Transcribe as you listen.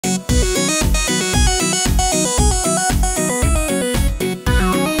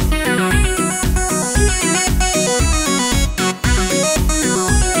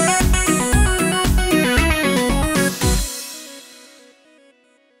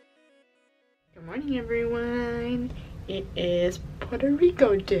morning, everyone. It is Puerto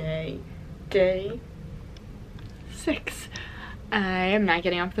Rico Day, day 6. I am not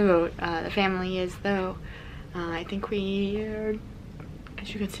getting off the boat. The family is, though. I think we are,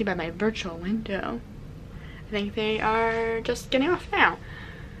 as you can see by my virtual window, I think they are just getting off now.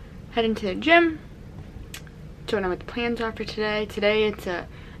 Heading to the gym. Don't know what the plans are for today. Today it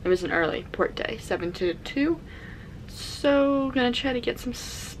was an early port day, 7 to 2. So gonna try to get some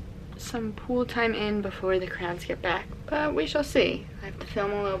pool time in before the crowds get back, but we shall see. I have to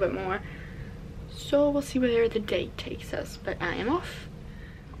film a little bit more, so we'll see where the day takes us. But I am off.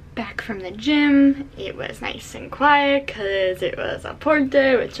 Back from the gym. It was nice and quiet because it was a port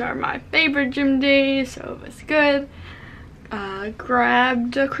day, which are my favorite gym days, so it was good.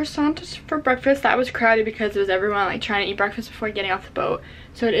 Grabbed a croissant for breakfast. That was crowded because it was everyone like trying to eat breakfast before getting off the boat,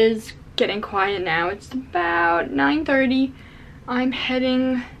 so it is getting quiet now. It's about 9:30. I'm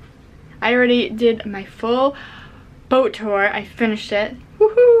heading. I already did my full boat tour. I finished it.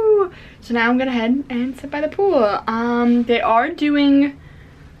 Woohoo! So now I'm gonna head and sit by the pool. They are doing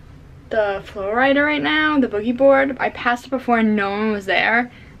the flow rider right now, the boogie board. I passed it before and no one was there,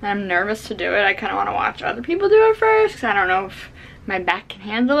 and I'm nervous to do it. I kind of want to watch other people do it first because I don't know if my back can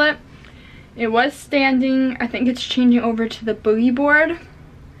handle it. It was standing. I think it's changing over to the boogie board,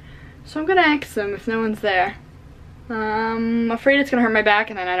 so I'm gonna ask them if no one's there. I'm afraid it's gonna hurt my back,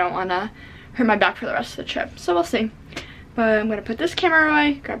 and then I don't want to hurt my back for the rest of the trip, so we'll see. But I'm gonna put this camera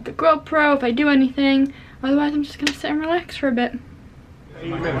away, grab the GoPro if I do anything. Otherwise I'm just gonna sit and relax for a bit.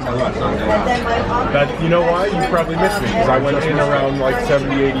 80 minutes I left. That, you know why? You probably missed me because I went in around like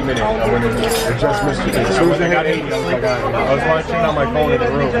 70, 80 minutes. I went in, I just missed it. As soon as I got 80, I was like, I was watching on my phone in the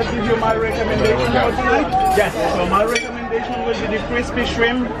room. Just give you my recommendation for tonight. Yes. So my recommendation will be the crispy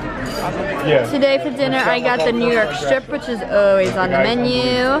shrimp. Yeah. Today for dinner I got the New York strip, which is always on the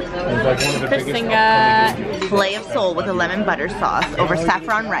menu. Kristen got fillet of sole with a lemon butter sauce over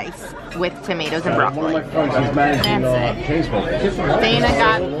saffron rice with tomatoes and broccoli. Dana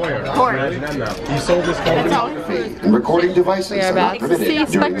got pork. You sold this It's all food. And recording devices We are are not about to see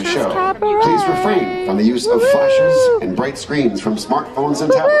permitted during the Spectre's show. Cabaret. Please refrain from the use of flashes and bright screens from smartphones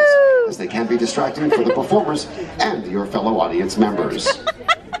and tablets, as they can be distracting for the performers and your fellow audience members.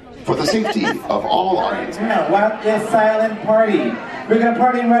 For the safety of all audience members. Now, what is silent party? We're gonna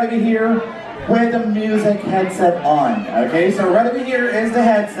party right over here with the music headset on. Okay, so right over here is the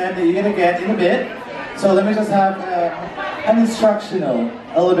headset that you're gonna get in a bit. So let me just have a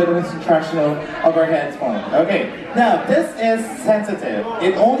little bit of instructional of our headphone. Okay, now this is sensitive.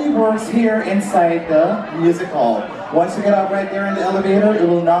 It only works here inside the music hall. Once you get out right there in the elevator, it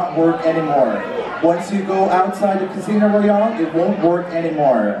will not work anymore. Once you go outside the Casino Royale, it won't work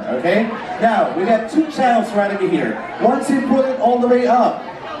anymore, okay? Now, we got 2 channels right over here. Once you put it all the way up,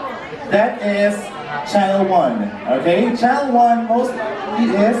 that is channel 1, okay? Channel 1 mostly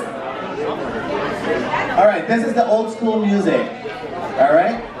is, all right, this is the old school music, all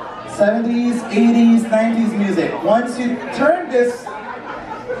right? 70s, 80s, 90s music. Once you turn this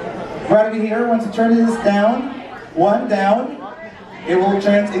right over here, once you turn this down, 1 down, it will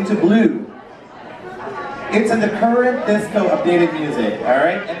turn into blue. It's in the current disco updated music,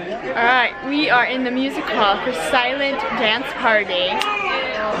 alright? Alright, we are in the music hall for silent dance party.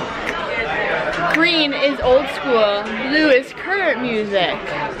 Green is old school, blue is current music.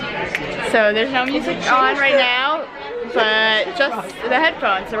 So there's no music on right now, but just the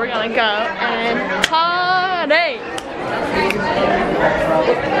headphones. So we're gonna go and party!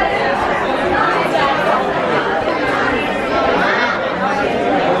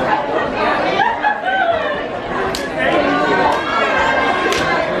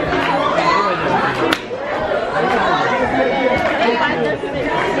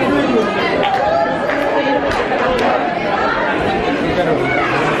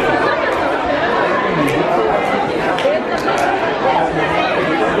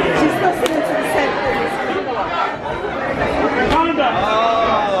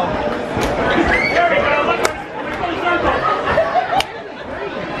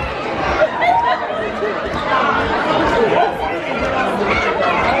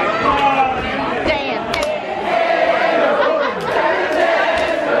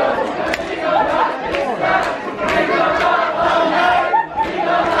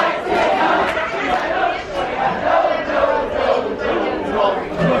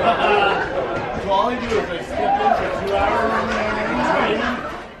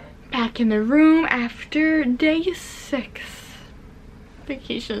 Back in the room after day 6.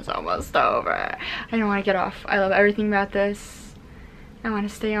 Vacation's almost over. I don't want to get off. I love everything about this. I want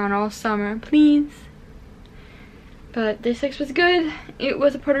to stay on all summer, please. But day 6 was good. It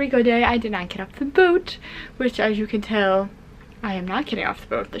was a Puerto Rico day. I did not get off the boat, which, as you can tell, I am not getting off the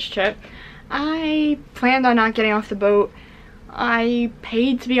boat this trip. I planned on not getting off the boat. I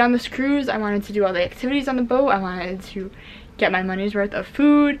paid to be on this cruise. I wanted to do all the activities on the boat. I wanted to get my money's worth of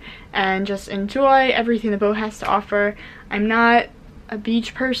food and just enjoy everything the boat has to offer. I'm not a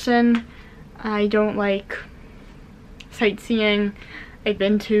beach person. I don't like sightseeing. I've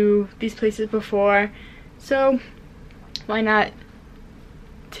been to these places before, so why not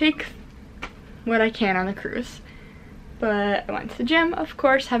take what I can on the cruise? But I went to the gym, of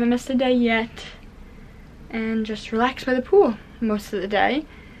course, haven't missed a day yet, and just relaxed by the pool most of the day.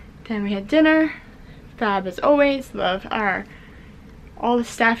 Then we had dinner. Fab as always. Love all the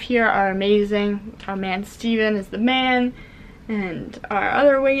staff here are amazing. Our man Steven is the man, and our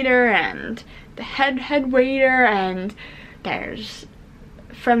other waiter, and the head waiter, and there's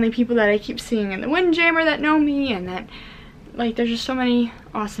friendly people that I keep seeing in the Windjammer that know me, and that, like, there's just so many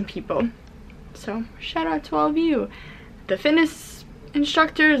awesome people. So shout out to all of you. The fitness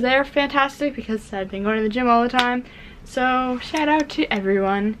instructors, they're fantastic because I've been going to the gym all the time. So shout out to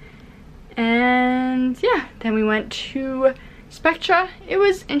everyone. And yeah, then we went to Spectra. It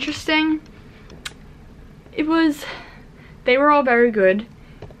was interesting. They were all very good.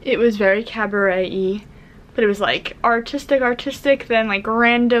 It was very cabaret-y, but it was like artistic, then like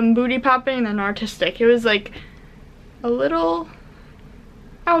random booty popping, then artistic. It was like a little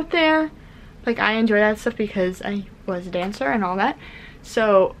out there. Like, I enjoy that stuff because I was a dancer and all that.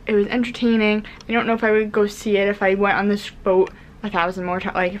 So it was entertaining. I don't know if I would go see it if I went on this boat 1,000 more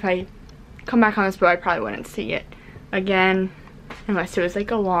times. Like, if I come back on this boat, I probably wouldn't see it again unless it was like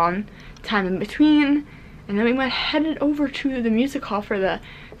a long time in between. And then we headed over to the music hall for the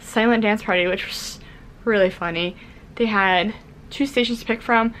silent dance party, which was really funny. They had 2 stations to pick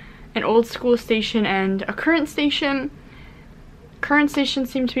from, an old school station and a current station. Current station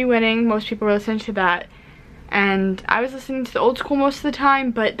seemed to be winning. Most people were listening to that. And I was listening to the old school most of the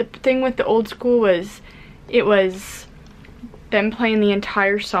time, but the thing with the old school was it was them playing the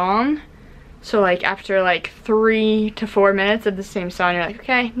entire song. So like after like 3 to 4 minutes of the same song, you're like,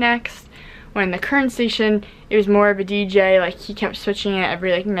 okay, next. When the current station, it was more of a DJ, like he kept switching it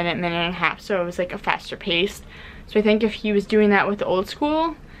every like minute and a half, so it was like a faster pace. So I think if he was doing that with the old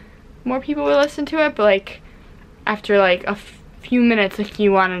school, more people would listen to it, but like after like a few minutes, like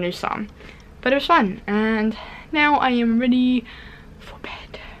you want a new song. But it was fun, and now I am ready for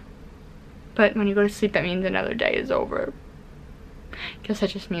bed. But when you go to sleep, that means another day is over. Because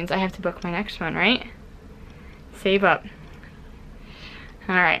that just means I have to book my next one, right? Save up.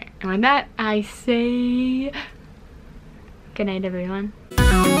 Alright, and with that, I say good night, everyone.